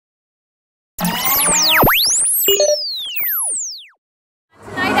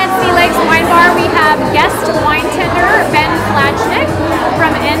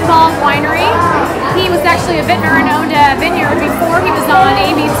Envolve Winery. He was actually a vintner and owned a vineyard before he was on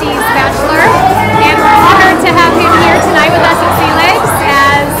ABC's Bachelor. And we're honored to have him here tonight with us at SeaLegs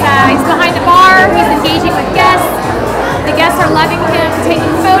as he's behind the bar, he's engaging with guests. The guests are loving him,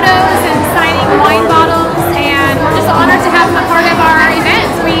 taking photos and signing wine bottles, and we're just honored to have him a part of our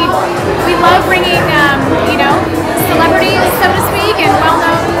events. We love bringing, celebrities, so to speak, and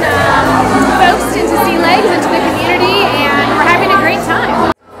well-known folks into SeaLegs, into the community, and we're having a great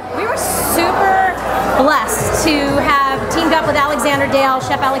time. We were super blessed to have teamed up with Alexander Dale,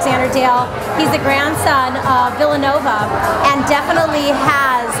 Chef Alexander Dale. He's the grandson of Villanova and definitely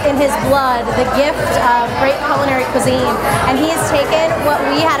has in his blood the gift of great culinary cuisine. And he has taken what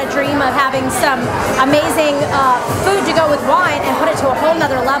we had a dream of having some amazing food to go with wine and put it to a whole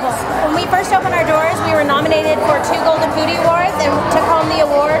nother level. When we first opened our doors, we were nominated for 2 Golden Foodie Awards and took home the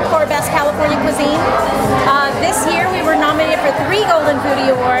award for Best California Cuisine. This year we were nominated for 3 Golden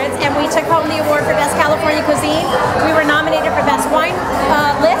Foodie Awards and we took home the award for Best California Cuisine. We were nominated for Best Wine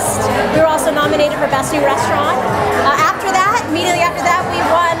List. We were also nominated for Best New Restaurant. Immediately after that, we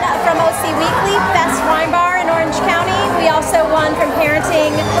won from OC Weekly, Best Wine Bar in Orange County. We also won from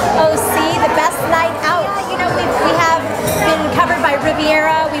Parenting OC, the Best Night Out. We have been covered by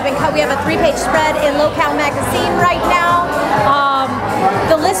Riviera. We have a 3-page spread in Locale Magazine right now.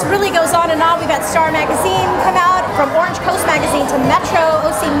 The list really goes on and on. We've had Star Magazine come out, from Orange Coast Magazine to Metro,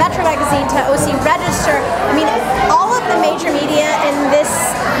 OC Metro Magazine to OC Register. I mean, all of the major media in this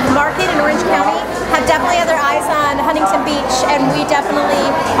market in Orange County have definitely had their eyes on Huntington Beach, and we definitely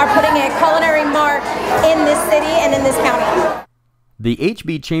are putting a culinary mark in this city and in this county. The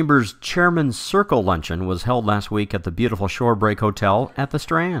HB Chamber's Chairman's Circle Luncheon was held last week at the beautiful Shorebreak Hotel at the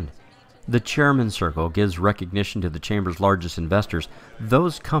Strand. The Chairman's Circle gives recognition to the Chamber's largest investors,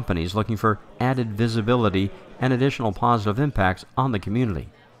 those companies looking for added visibility and additional positive impacts on the community.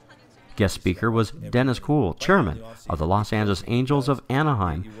 Guest speaker was Dennis Kuhl, chairman of the Los Angeles Angels of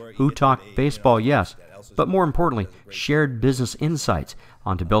Anaheim, who talked baseball, yes, but more importantly, shared business insights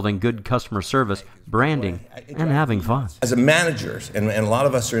onto building good customer service, branding, and having fun. As a managers, and a lot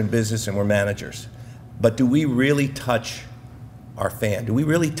of us are in business and we're managers, but do we really touch our fan? Do we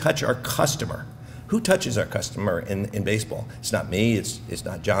really touch our customer? Who touches our customer in baseball? It's not me, it's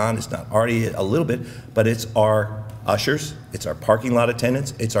not John, it's not Artie, a little bit, but it's our ushers, it's our parking lot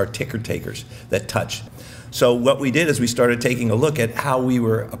attendants, it's our ticker takers that touch. So what we did is we started taking a look at how we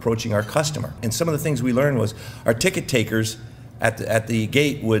were approaching our customer. And some of the things we learned was our ticket takers at the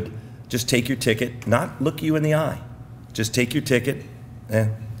gate would just take your ticket, not look you in the eye. Just take your ticket,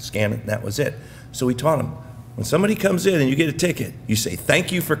 scan it, and that was it. So we taught them, when somebody comes in and you get a ticket, you say,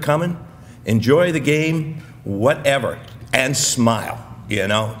 thank you for coming, enjoy the game, whatever, and smile,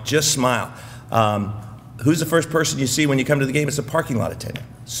 just smile. Who's the first person you see when you come to the game? It's a parking lot attendant.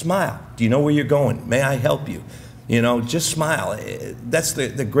 Smile. Do you know where you're going? May I help you? Just smile. That's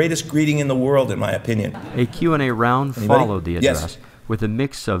the greatest greeting in the world, in my opinion. A Q&A round followed the address with a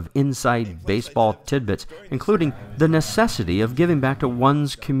mix of inside baseball tidbits, including the necessity of giving back to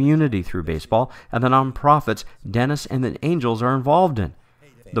one's community through baseball and the nonprofits Dennis and the Angels are involved in.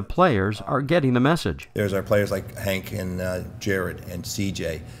 The players are getting the message. There's our players like Hank and Jared and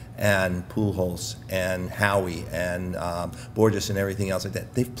CJ and Pujols and Howie and Borges and everything else like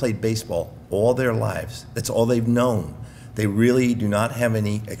that. They've played baseball all their lives. That's all they've known. They really do not have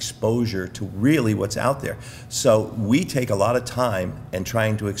any exposure to really what's out there. So we take a lot of time in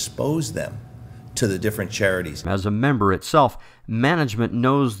trying to expose them to the different charities. As a member itself, management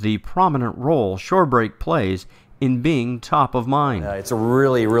knows the prominent role Shorebreak plays in being top of mind. It's a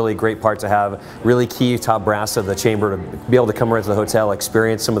really, really great part to have, really key top brass of the chamber to be able to come right to the hotel,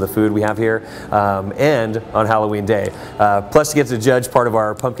 experience some of the food we have here, and on Halloween Day. Plus to get to judge part of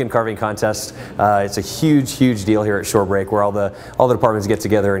our pumpkin carving contest. It's a huge, huge deal here at Shorebreak where all the departments get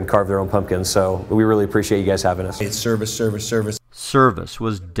together and carve their own pumpkins, so we really appreciate you guys having us. It's service, service, service. Service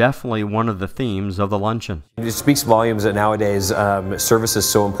was definitely one of the themes of the luncheon. It speaks volumes that nowadays service is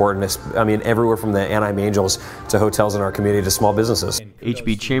so important. I mean, everywhere from the Anaheim Angels to hotels in our community to small businesses.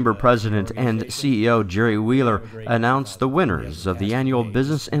 HB Chamber President and CEO Jerry Wheeler announced the winners of the annual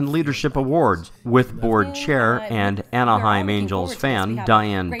Business and Leadership Awards, with Board Chair and Anaheim Angels fan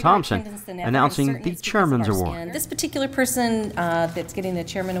Diane Thompson announcing the Chairman's Award. This particular person that's getting the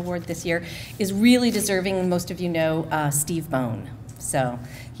Chairman Award this year is really deserving. Most of you know Steve Bone. So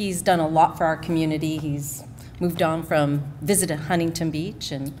he's done a lot for our community. He's moved on from visit Huntington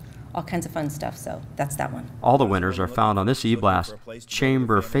Beach and all kinds of fun stuff, so that's that one. All the winners are found on this eBlast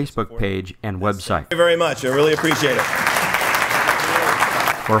Chamber Facebook page and website. Thank you very much. I really appreciate it.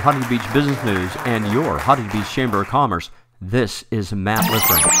 For Huntington Beach Business News and your Huntington Beach Chamber of Commerce, This is Matt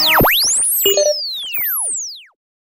Liffrin.